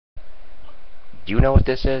Do you know what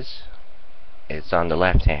this is? It's on the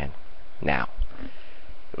left hand. Now,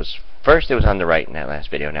 it was on the right in that last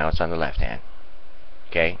video. Now it's on the left hand.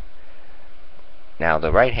 Okay? Now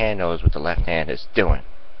the right hand knows what the left hand is doing.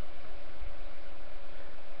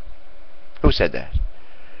 Who said that?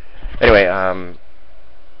 Anyway,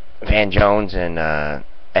 Van Jones and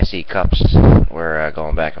SE Cups were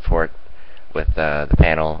going back and forth with the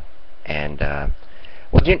panel, and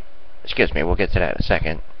well, excuse me, we'll get to that in a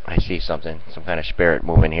second. I see something, some kind of spirit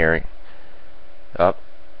moving here. Up.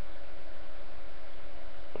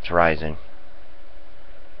 It's rising.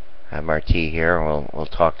 I have our tea here, and we'll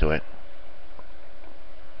talk to it.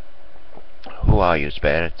 Who are you,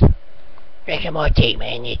 Spirit? Drink some more tea,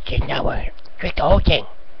 man. It's just not worth. Drink the whole thing.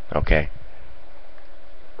 Okay.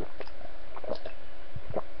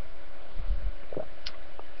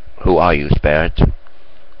 Who are you, Spirit?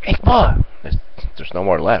 Drink more. There's no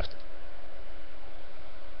more left.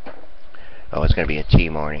 Oh, it's going to be a tea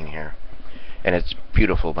morning here. And it's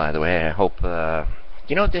beautiful, by the way. I hope, do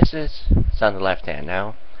you know what this is? It's on the left hand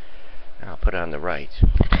now. I'll put it on the right.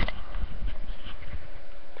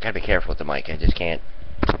 Gotta be careful with the mic. I just can't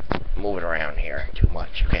move it around here too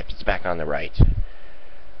much. Okay, it's back on the right.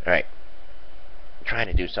 Alright. I'm trying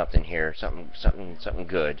to do something here. Something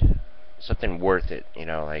good. Something worth it. You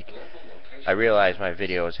know, like, I realize my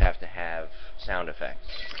videos have to have sound effects.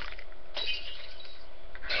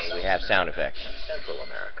 We have sound effects. Central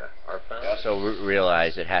America are found. I also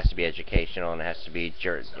realize it has to be educational and it has to be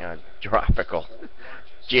geographical.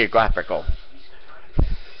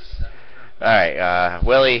 Alright,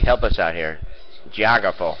 Willie, help us out here.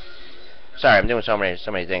 Geography. Sorry, I'm doing so many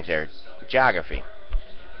things here. Geography.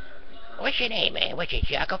 What's your name, man? What's your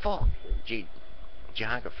geography?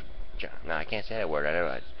 Geography. No, I can't say that word. I don't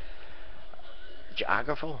know.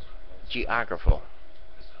 Geography? Geography.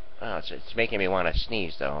 Oh, it's making me want to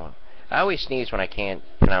sneeze, though. I always sneeze when I can't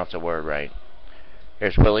pronounce a word right.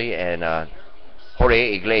 Here's Willie and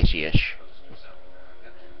Jorge Iglesias.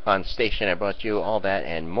 On station, I brought you all that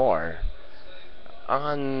and more.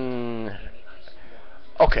 On...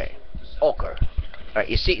 Okay. Alright,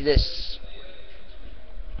 you see this...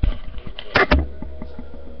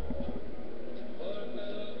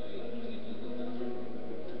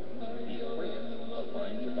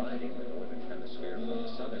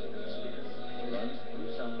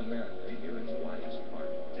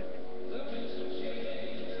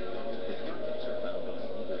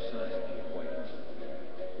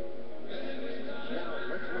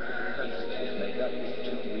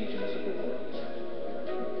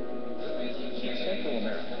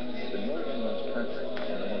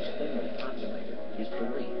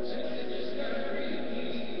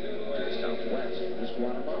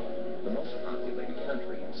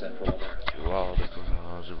 To all the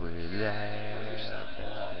girls we left.